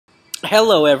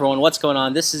Hello everyone, what's going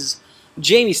on? This is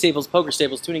Jamie Staples,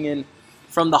 Pokerstaples, tuning in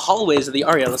from the hallways of the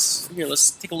Aria. Let's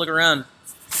take a look around.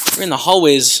 We're in the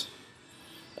hallways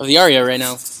of the Aria right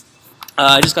now.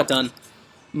 I just got done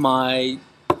my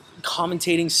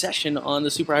commentating session on the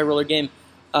Super High Roller game.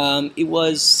 It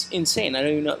was insane. I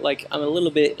don't even know, like, I'm a little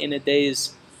bit in a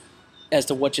daze as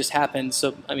to what just happened,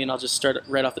 so, I mean, I'll just start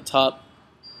right off the top.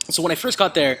 So when I first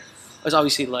got there, I was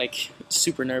obviously, like,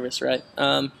 super nervous, right?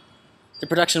 The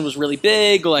production was really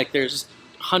big, like there's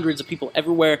hundreds of people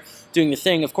everywhere doing the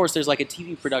thing. Of course, there's like a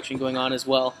TV production going on as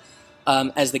well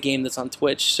as the game that's on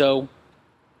Twitch. So,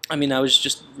 I mean, I was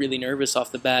just really nervous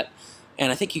off the bat,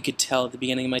 and I think you could tell at the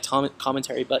beginning of my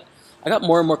commentary, but I got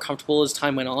more and more comfortable as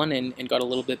time went on and got a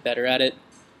little bit better at it.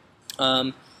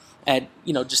 At,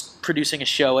 you know, just producing a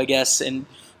show, I guess, and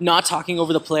not talking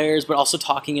over the players, but also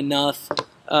talking enough.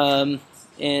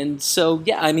 And so,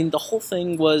 yeah, I mean, the whole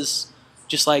thing was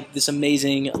just like this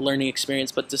amazing learning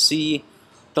experience. But to see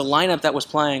the lineup that was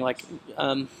playing, like,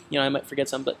 you know, I might forget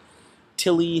some, but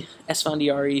Tilly,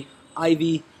 Esfandiari,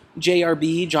 Ivy,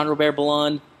 JRB, John Robert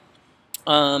Ballon,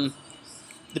 the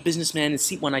businessman in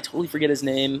seat one, I totally forget his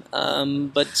name,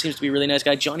 but seems to be a really nice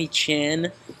guy. Johnny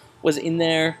Chan was in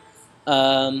there.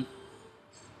 I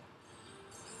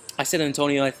said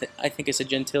Antonio, I think I said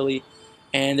Gentili.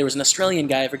 And there was an Australian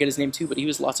guy, I forget his name too, but he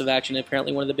was lots of action,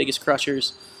 apparently one of the biggest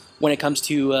crushers when it comes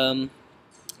to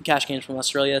cash games from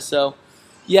Australia. So,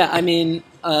 yeah, I mean,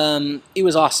 it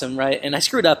was awesome, right? And I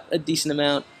screwed up a decent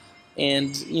amount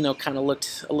and, you know, kind of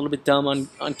looked a little bit dumb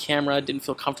on camera. I didn't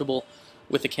feel comfortable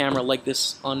with the camera like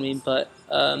this on me. But,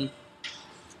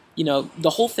 you know, the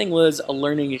whole thing was a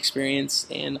learning experience.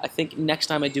 And I think next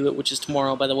time I do it, which is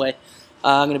tomorrow, by the way,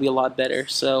 I'm going to be a lot better.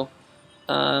 So,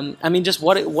 I mean, just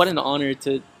what an honor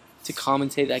to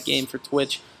commentate that game for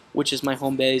Twitch, which is my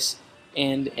home base.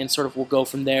 And sort of we'll go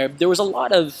from there. There was a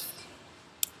lot of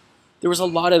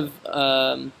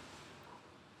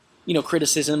you know,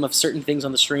 criticism of certain things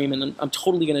on the stream, and I'm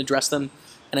totally going to address them.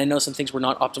 And I know some things were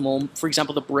not optimal. For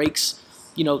example, the breaks.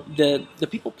 You know, the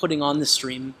people putting on the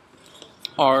stream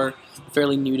are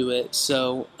fairly new to it,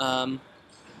 so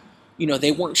you know,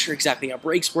 they weren't sure exactly how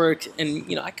breaks worked, and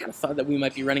you know, I kind of thought that we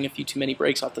might be running a few too many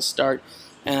breaks off the start.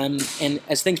 And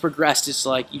as things progressed, it's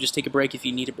like you just take a break if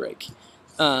you need a break.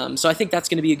 So I think that's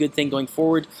going to be a good thing going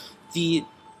forward. The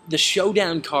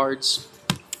showdown cards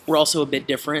were also a bit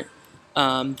different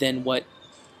than what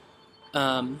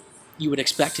you would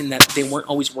expect, in that they weren't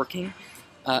always working.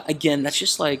 Again, that's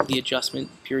just like the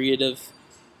adjustment period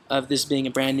of this being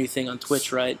a brand new thing on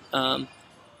Twitch, right?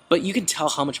 But you can tell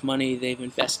how much money they've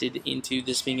invested into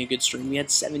this being a good stream. We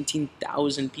had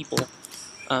 17,000 people.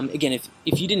 Again,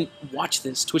 if you didn't watch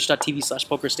this,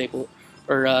 twitch.tv/PokerStaple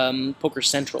or Poker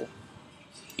Central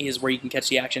is where you can catch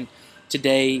the action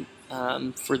today,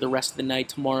 for the rest of the night,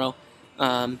 tomorrow,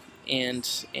 and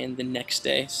the next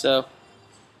day. So,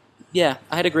 yeah,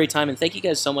 I had a great time, and thank you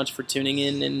guys so much for tuning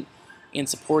in and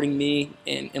supporting me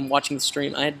and watching the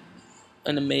stream. I had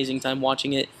an amazing time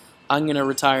watching it. I'm going to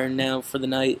retire now for the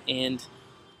night and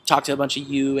talk to a bunch of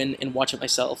you and watch it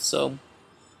myself. So,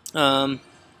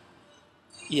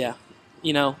 yeah,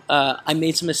 you know, I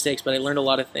made some mistakes, but I learned a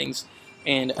lot of things.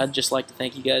 And I'd just like to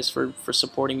thank you guys for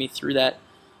supporting me through that.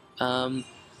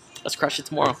 Let's crush it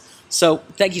tomorrow. So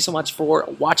thank you so much for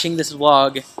watching this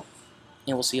vlog,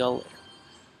 and we'll see y'all later.